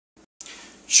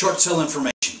Short sale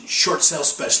information. Short sale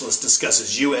specialist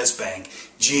discusses US Bank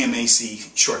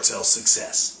GMAC short sale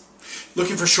success.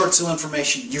 Looking for short sale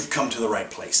information? You've come to the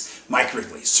right place. Mike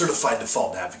Rigley, Certified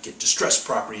Default Advocate, distressed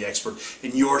property expert,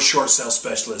 and your short sale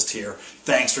specialist here.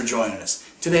 Thanks for joining us.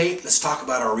 Today, let's talk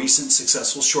about our recent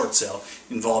successful short sale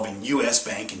involving US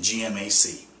Bank and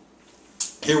GMAC.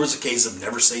 Here was a case of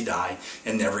never say die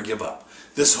and never give up.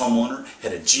 This homeowner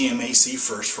had a GMAC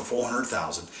first for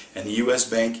 $400,000 and the US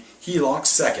Bank HELOC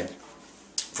second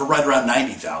for right around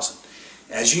 $90,000.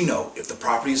 As you know, if the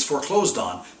property is foreclosed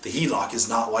on, the HELOC is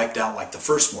not wiped out like the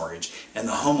first mortgage, and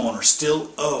the homeowner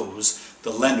still owes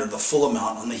the lender the full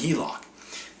amount on the HELOC.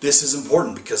 This is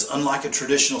important because unlike a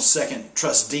traditional second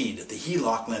trust deed, the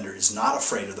HELOC lender is not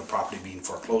afraid of the property being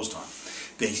foreclosed on.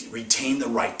 They retain the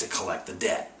right to collect the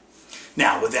debt.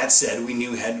 Now, with that said, we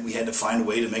knew we had to find a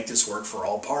way to make this work for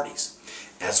all parties.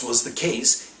 As was the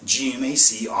case,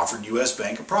 GMAC offered US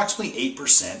Bank approximately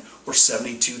 8% or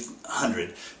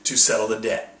 $7,200 to settle the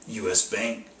debt. US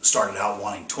Bank started out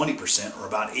wanting 20% or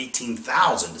about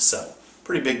 $18,000 to settle.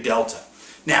 Pretty big delta.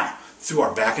 Now, through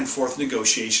our back and forth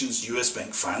negotiations, US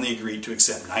Bank finally agreed to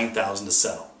accept $9,000 to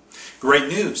settle. Great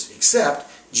news, except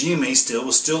GMAC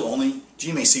was still only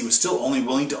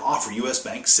willing to offer US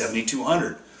Bank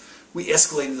 $7,200. We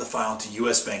escalated the file to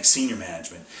US Bank senior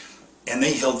management, and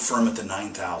they held firm at the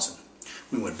 $9,000.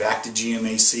 We went back to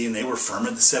GMAC, and they were firm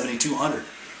at the $7,200.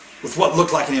 With what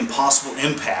looked like an impossible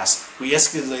impasse, we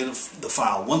escalated the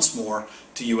file once more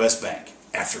to US Bank.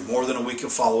 After more than a week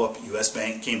of follow-up, US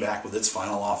Bank came back with its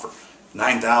final offer.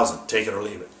 $9,000, take it or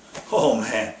leave it. Oh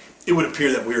man, it would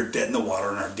appear that we were dead in the water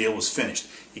and our deal was finished,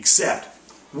 except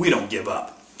we don't give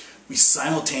up. We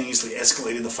simultaneously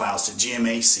escalated the files to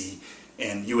GMAC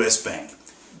and US Bank.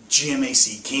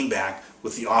 GMAC came back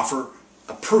with the offer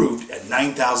approved at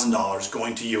 $9,000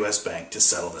 going to US Bank to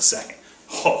settle the second.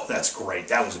 Oh, that's great.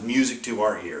 That was music to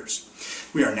our ears.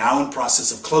 We are now in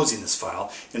process of closing this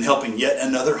file and helping yet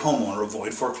another homeowner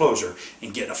avoid foreclosure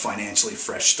and get a financially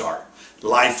fresh start.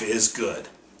 Life is good.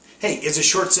 Hey, is a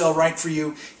short sale right for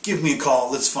you? Give me a call.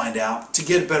 Let's find out. To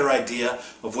get a better idea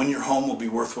of when your home will be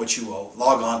worth what you owe,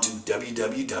 log on to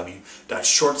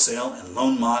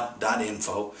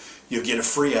www.shortsaleandloanmod.info. You'll get a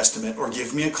free estimate, or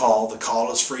give me a call. The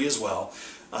call is free as well.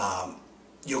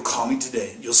 You'll call me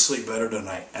today. You'll sleep better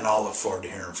tonight, and I'll look forward to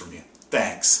hearing from you.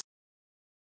 Thanks.